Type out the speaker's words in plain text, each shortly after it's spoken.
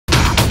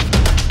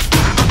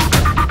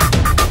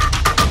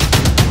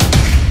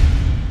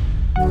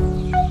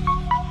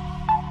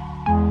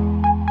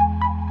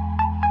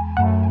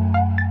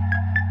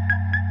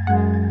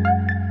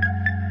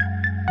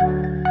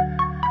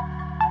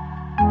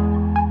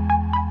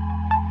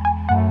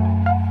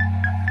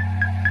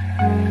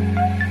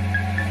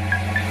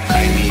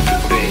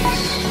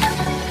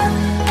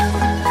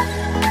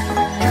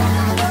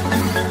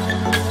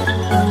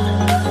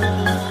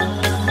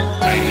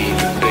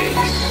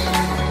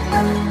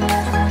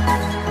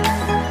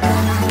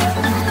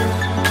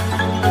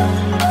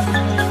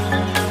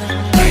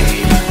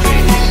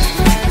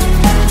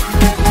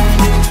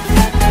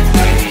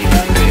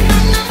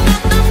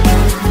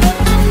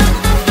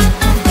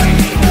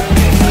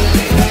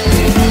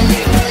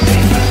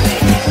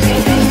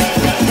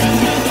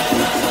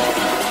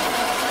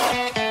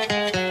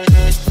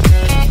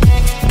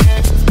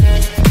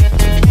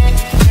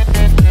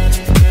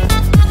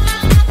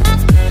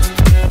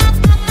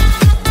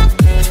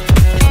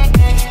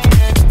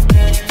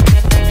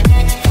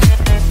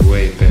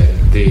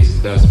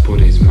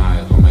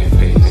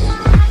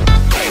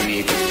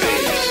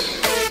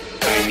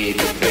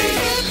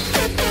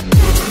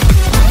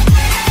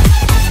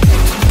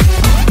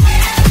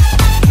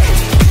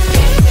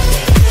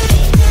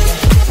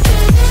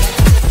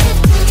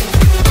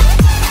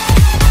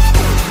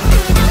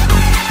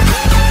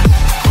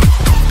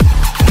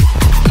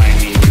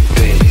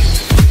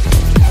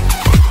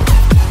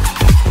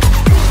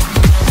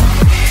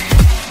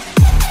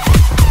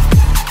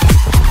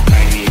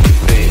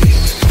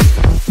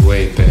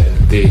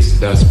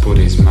does put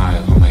a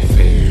smile on my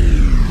face.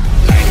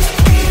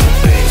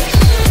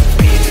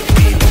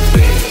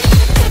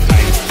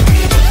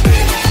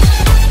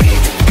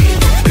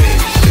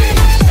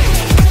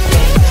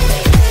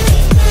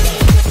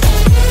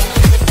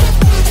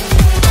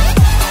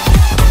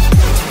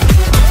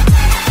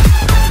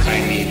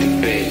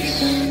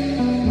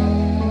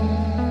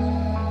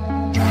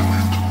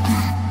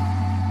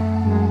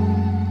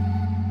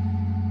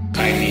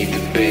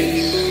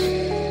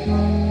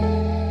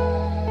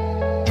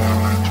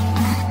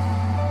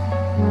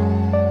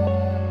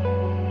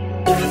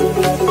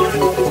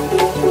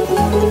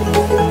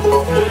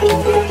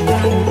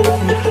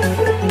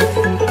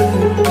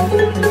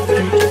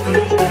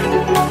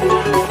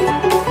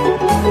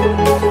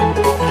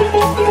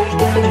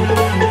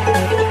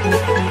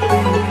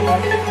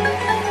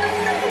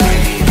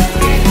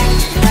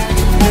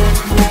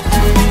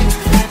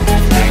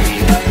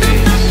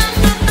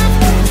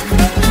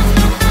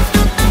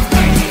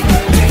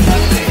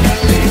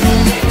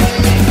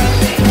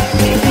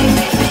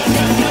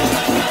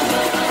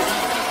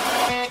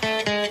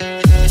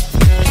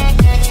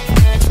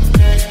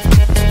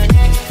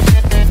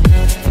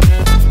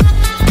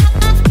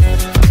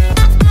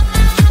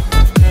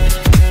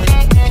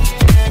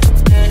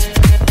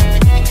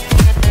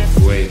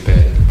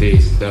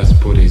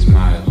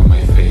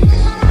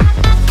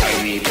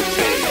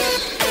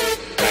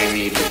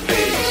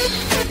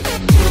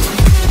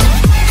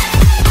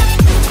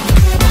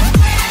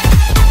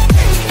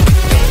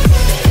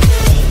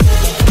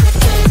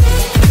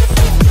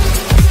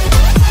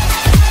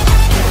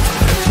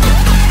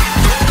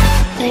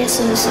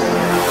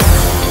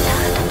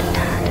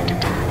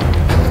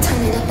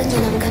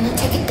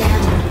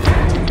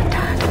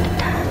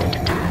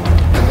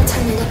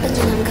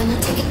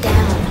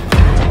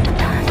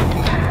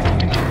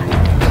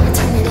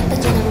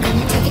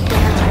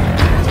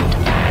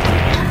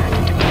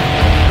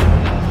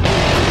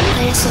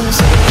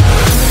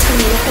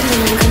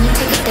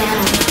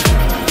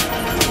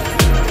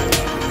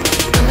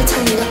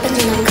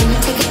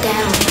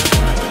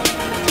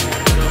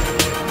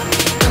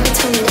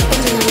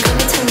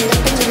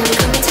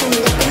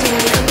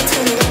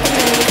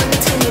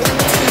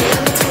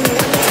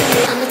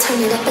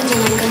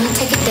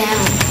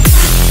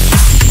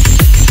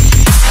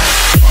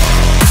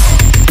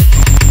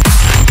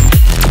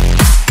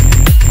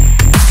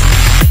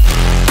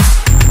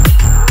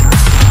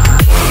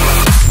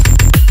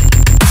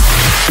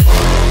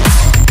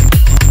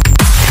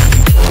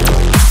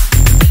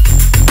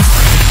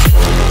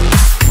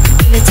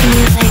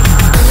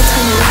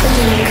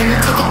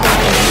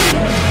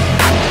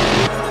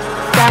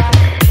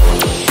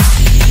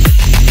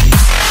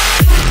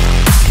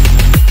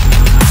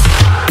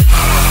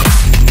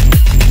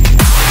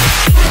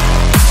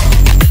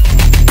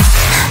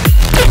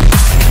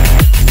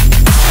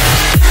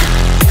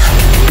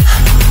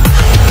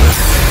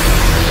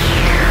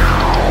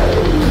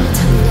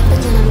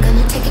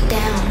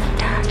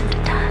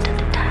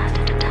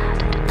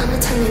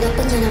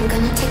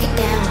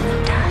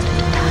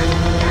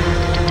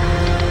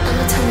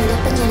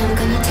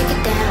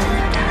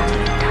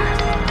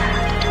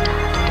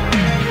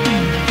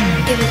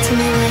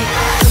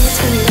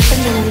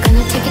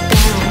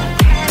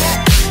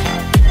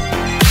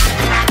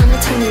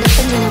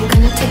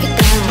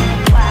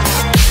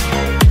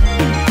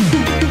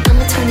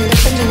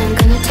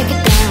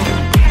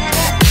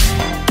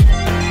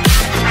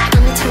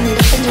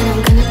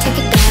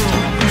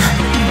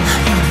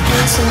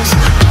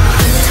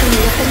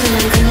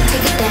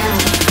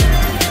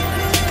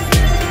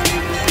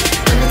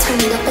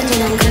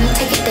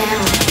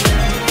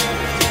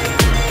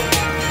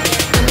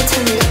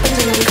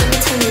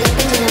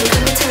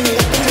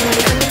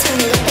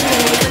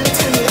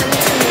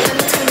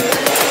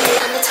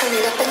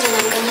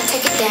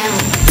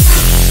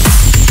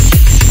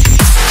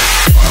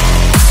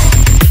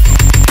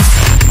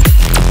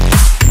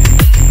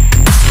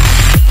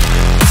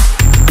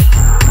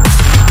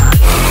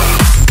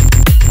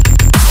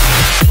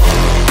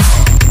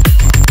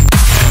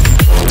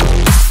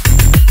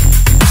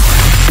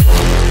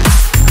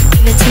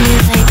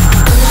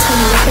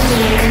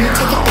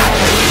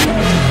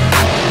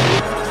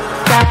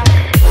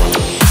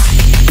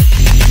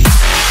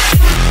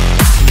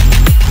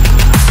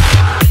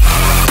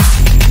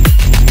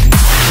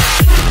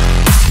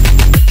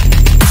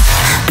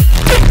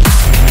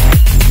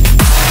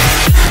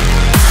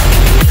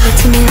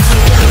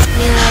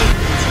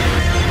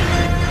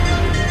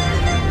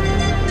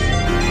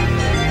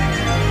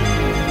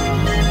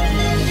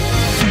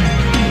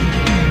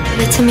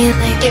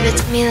 Give it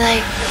to me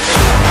like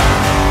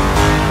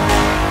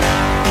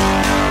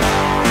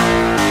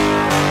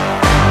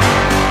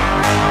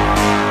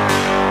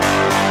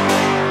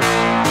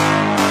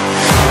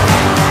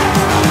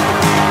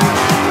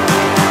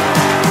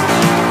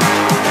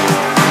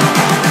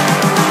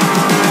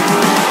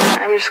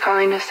I'm just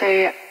calling to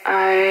say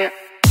I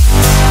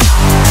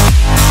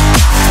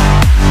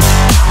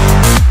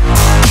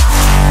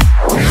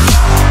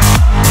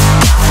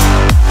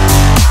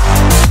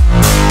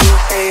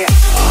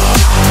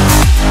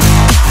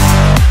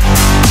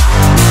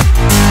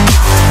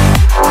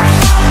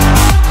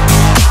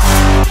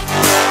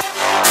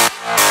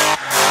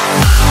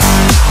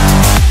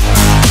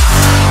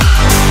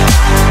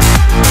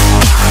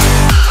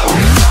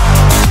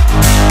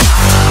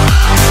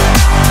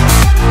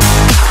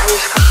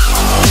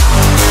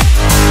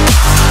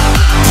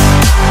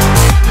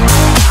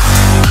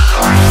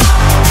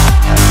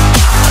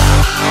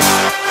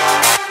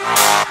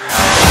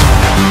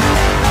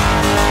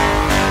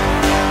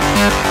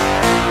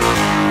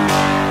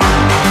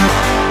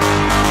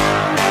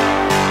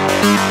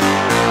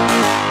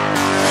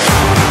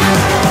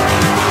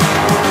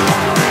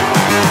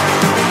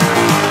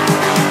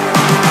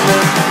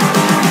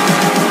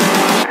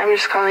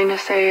just calling to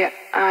say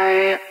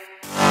I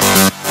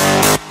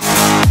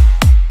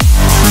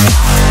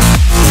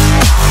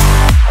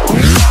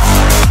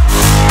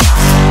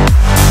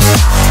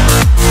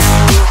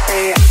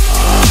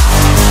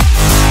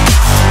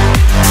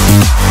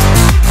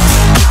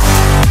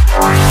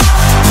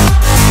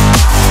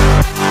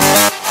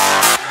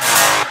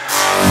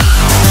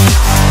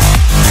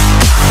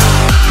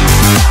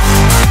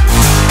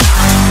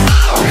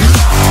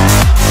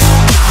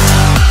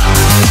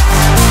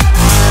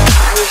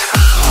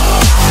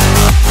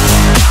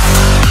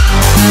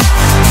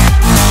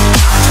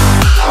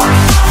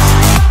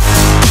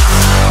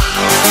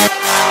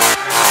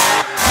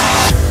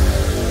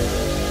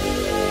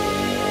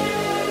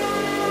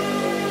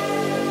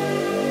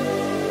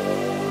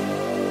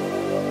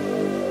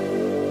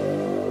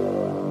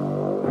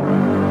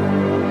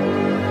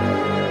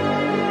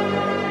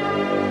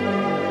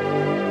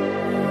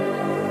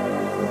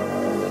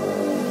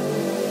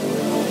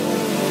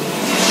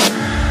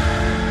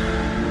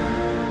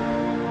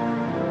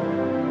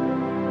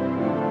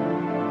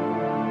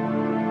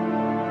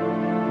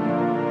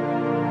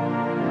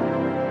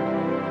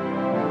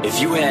If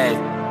you had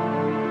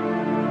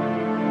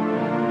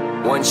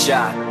one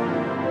shot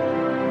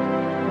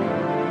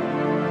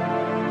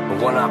or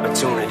one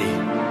opportunity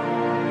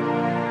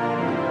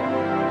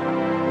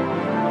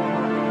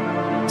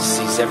to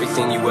seize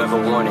everything you ever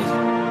wanted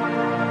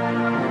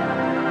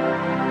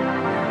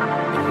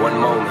in one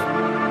moment,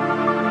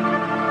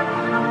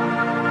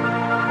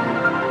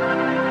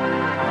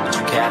 would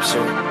you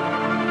capture it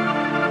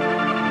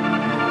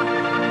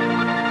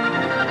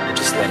or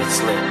just let it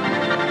slip?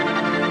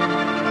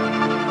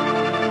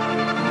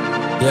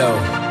 Yo.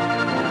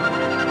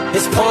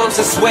 His palms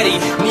are sweaty,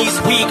 knees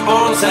weak,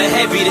 arms are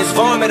heavy. There's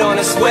vomit on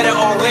his sweater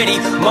already.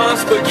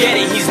 Mom's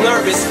spaghetti, he's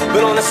nervous,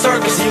 but on the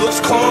surface he looks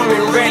calm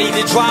and ready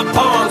to drop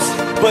bombs.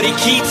 But he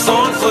keeps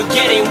on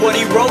forgetting what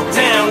he wrote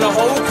down. The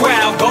whole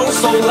crowd goes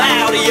so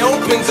loud, he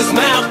opens his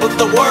mouth, but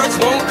the words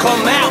won't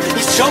come out.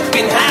 He's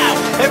choking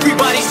how?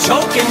 Everybody's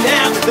choking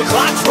now. The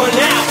clock's run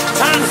out,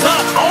 time's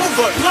up,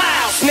 over,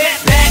 loud.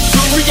 Snap back to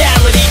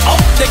reality, oh,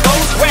 there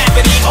goes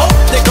gravity, oh,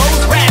 there goes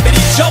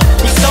gravity, choke.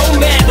 He's so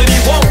mad but he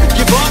won't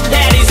give up,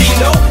 daddies, he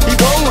know he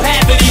won't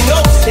have it, he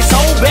knows his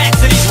whole back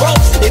to these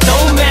ropes. It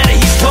don't matter,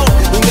 he's cold,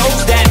 he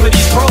knows that, but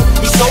he's broke.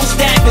 He's so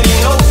stacked that he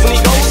knows when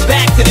he goes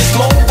back to this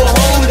mobile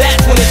home,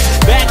 that's when it's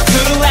back to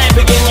the lab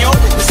again, yo.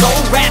 This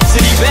old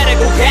rhapsody better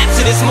go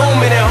capture this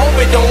moment and hope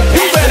it don't pass.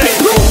 You better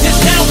lose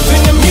yourself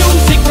in the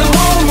music the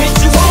moment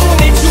you own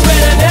it. You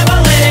better never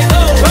let it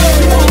go.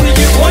 You only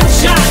get one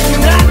shot, do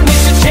not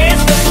miss a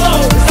chance to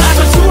blow. This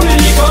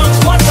opportunity comes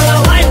once in a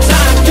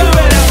lifetime. You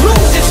better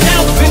lose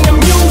yourself in the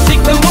music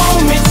the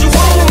moment you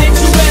own it.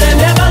 You better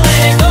never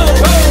let it go.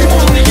 You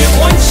only get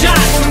one shot,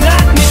 do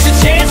not miss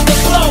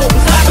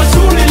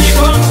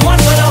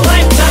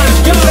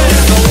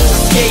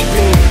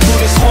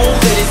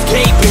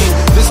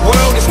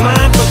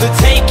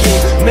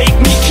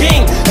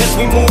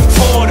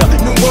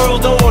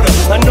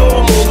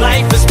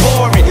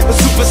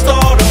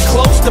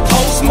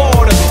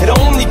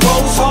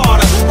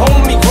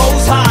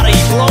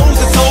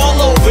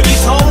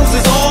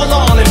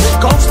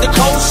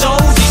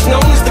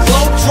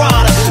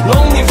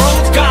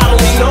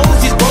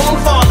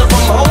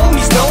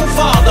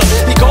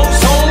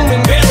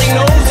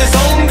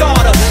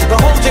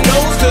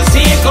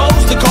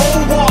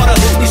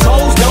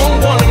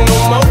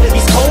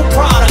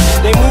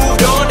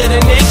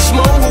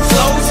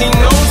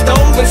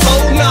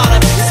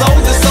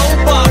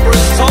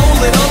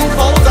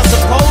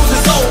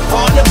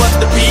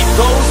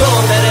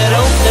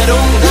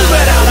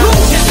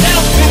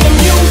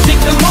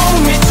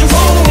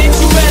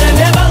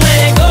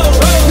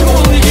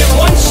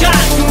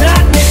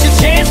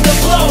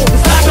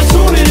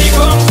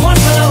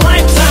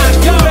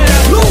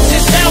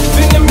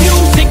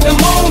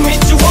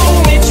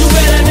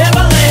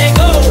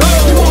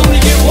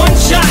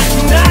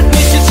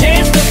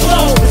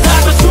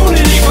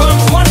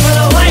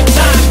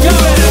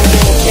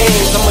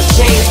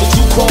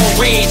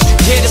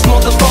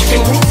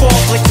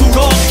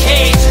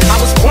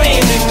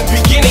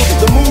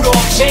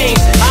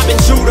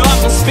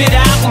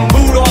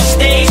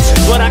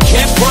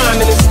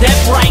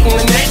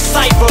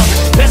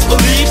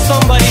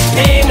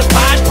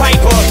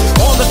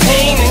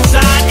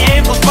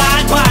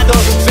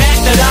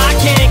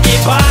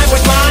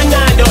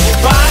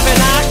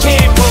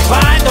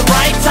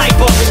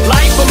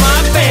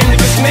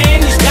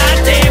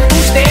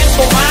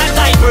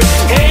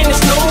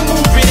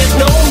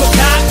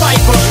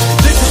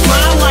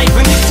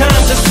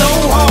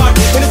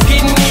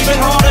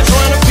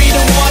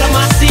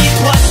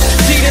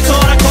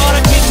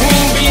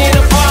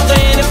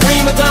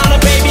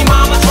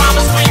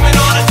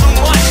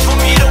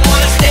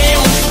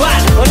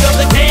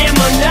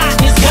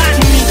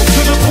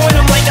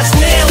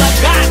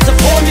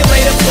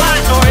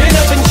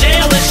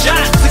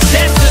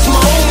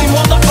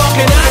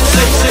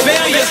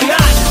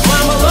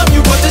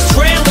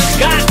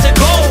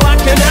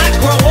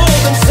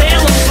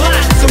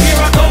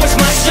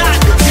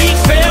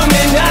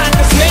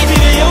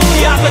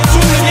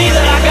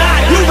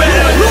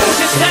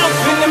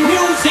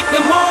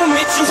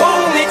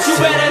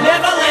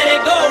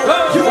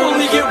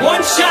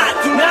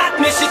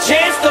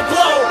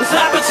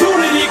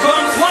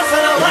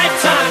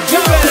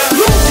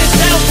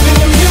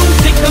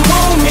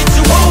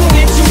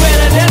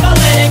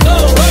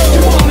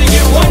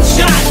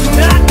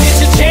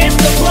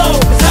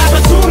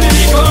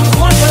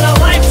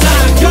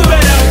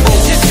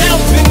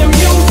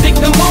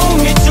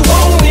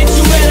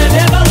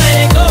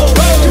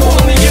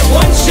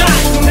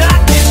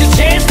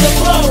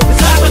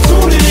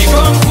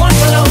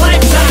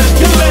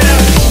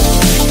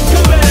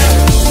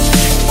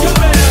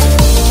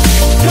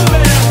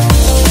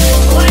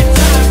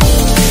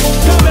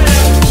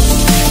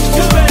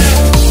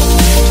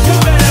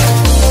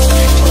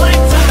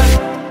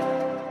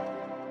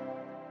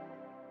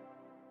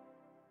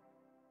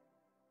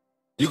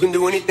You can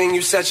do anything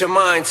you set your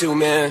mind to,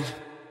 man.